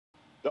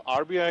The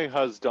RBI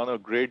has done a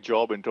great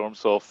job in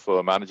terms of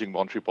managing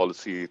monetary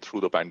policy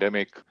through the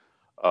pandemic.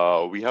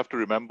 We have to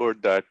remember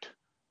that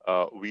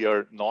we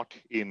are not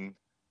in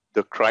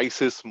the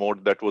crisis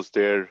mode that was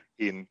there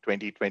in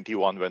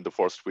 2021 when the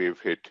first wave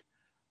hit.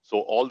 So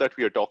all that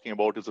we are talking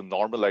about is a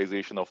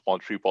normalization of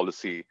monetary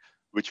policy,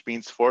 which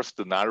means first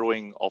the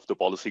narrowing of the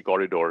policy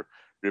corridor.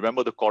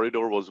 Remember, the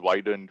corridor was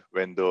widened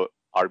when the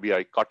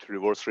RBI cut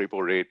reverse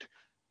repo rate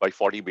by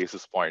 40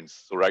 basis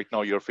points. So right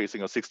now you're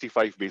facing a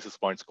 65 basis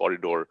points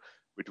corridor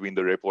between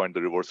the repo and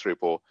the reverse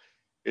repo.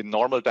 In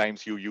normal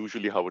times, you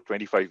usually have a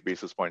 25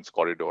 basis points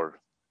corridor.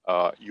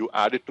 You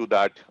added to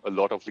that a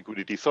lot of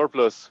liquidity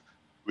surplus,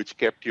 which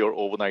kept your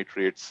overnight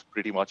rates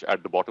pretty much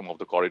at the bottom of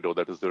the corridor,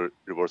 that is the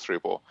reverse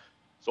repo.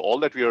 So all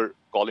that we are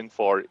calling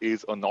for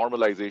is a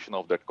normalization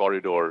of that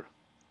corridor,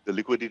 the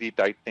liquidity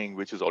tightening,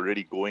 which is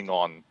already going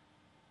on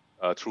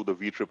through the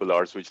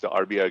VRRRs, which the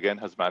RBI again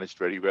has managed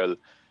very well,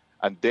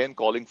 and then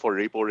calling for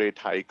repo rate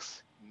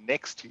hikes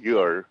next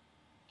year,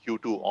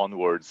 Q2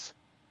 onwards,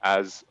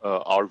 as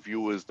our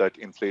view is that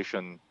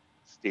inflation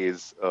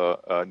stays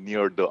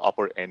near the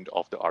upper end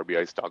of the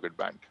RBI's target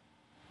band.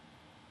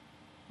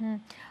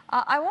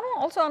 I want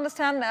to also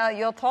understand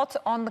your thoughts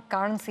on the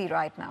currency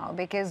right now,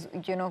 because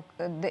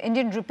the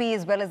Indian rupee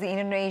as well as the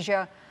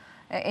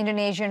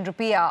Indonesian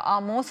rupee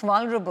are most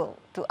vulnerable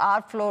to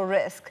outflow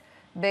risk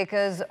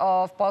because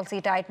of policy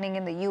tightening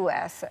in the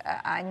US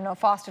and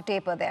faster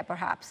taper there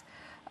perhaps.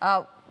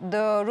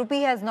 The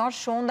rupee has not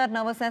shown that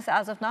nervousness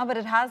as of now, but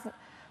it has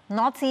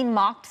not seen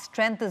marked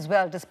strength as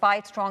well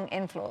despite strong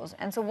inflows.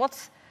 And so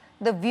what's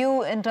the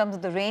view in terms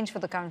of the range for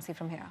the currency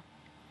from here?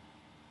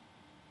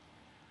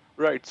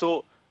 Right.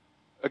 So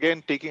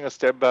again, taking a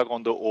step back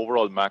on the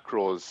overall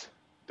macros,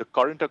 the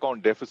current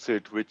account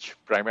deficit, which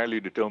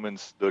primarily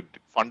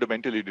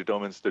fundamentally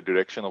determines the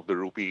direction of the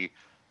rupee,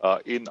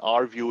 in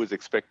our view, is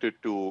expected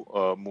to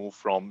move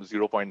from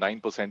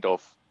 0.9%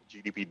 of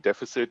GDP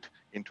deficit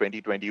in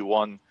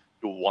 2021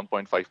 to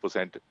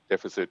 1.5%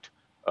 deficit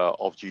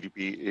of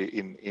GDP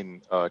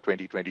in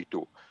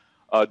 2022.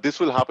 This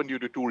will happen due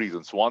to two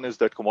reasons. One is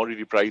that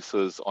commodity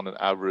prices on an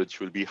average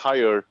will be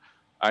higher.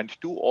 And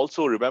two,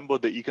 also remember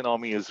the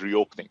economy is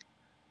reopening,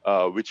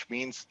 which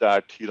means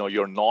that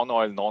your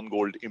non-oil,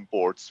 non-gold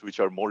imports,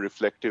 which are more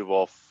reflective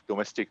of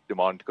domestic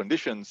demand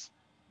conditions,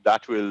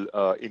 that will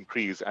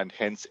increase and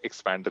hence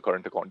expand the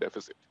current account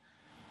deficit.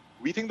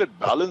 We think that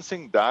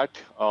balancing that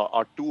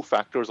are two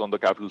factors on the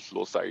capital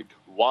flow side.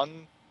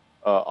 One,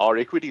 our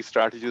equity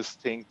strategists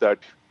think that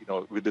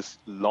with this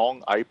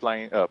long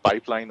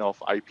pipeline of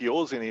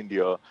IPOs in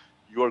India,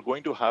 you are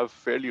going to have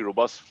fairly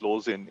robust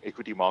flows in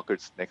equity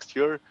markets next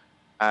year.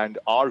 And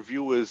our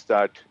view is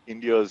that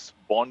India's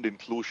bond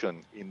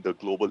inclusion in the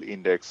global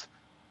index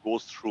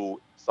goes through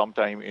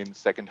sometime in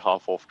second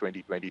half of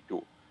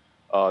 2022.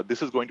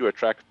 This is going to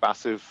attract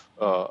passive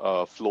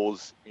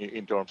flows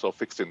in terms of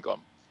fixed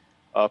income.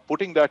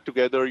 Putting that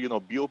together,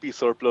 BOP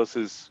surplus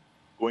is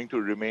going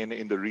to remain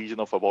in the region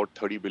of about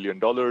 $30 billion.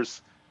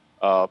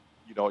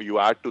 You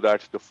add to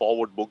that the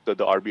forward book that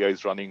the RBI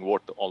is running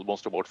worth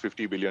almost about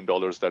 $50 billion.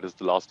 That is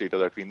the last data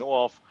that we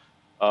know of.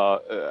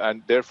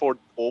 And therefore,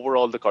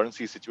 overall, the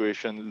currency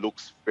situation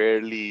looks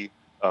fairly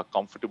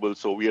comfortable.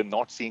 So we are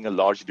not seeing a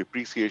large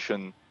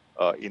depreciation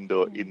in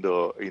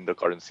the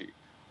currency.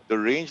 The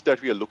range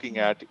that we are looking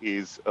at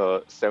is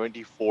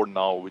 74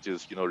 now, which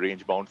is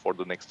range bound for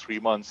the next 3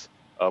 months,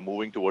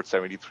 moving towards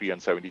 73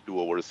 and 72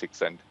 over a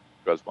 6 and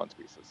 12 month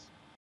basis.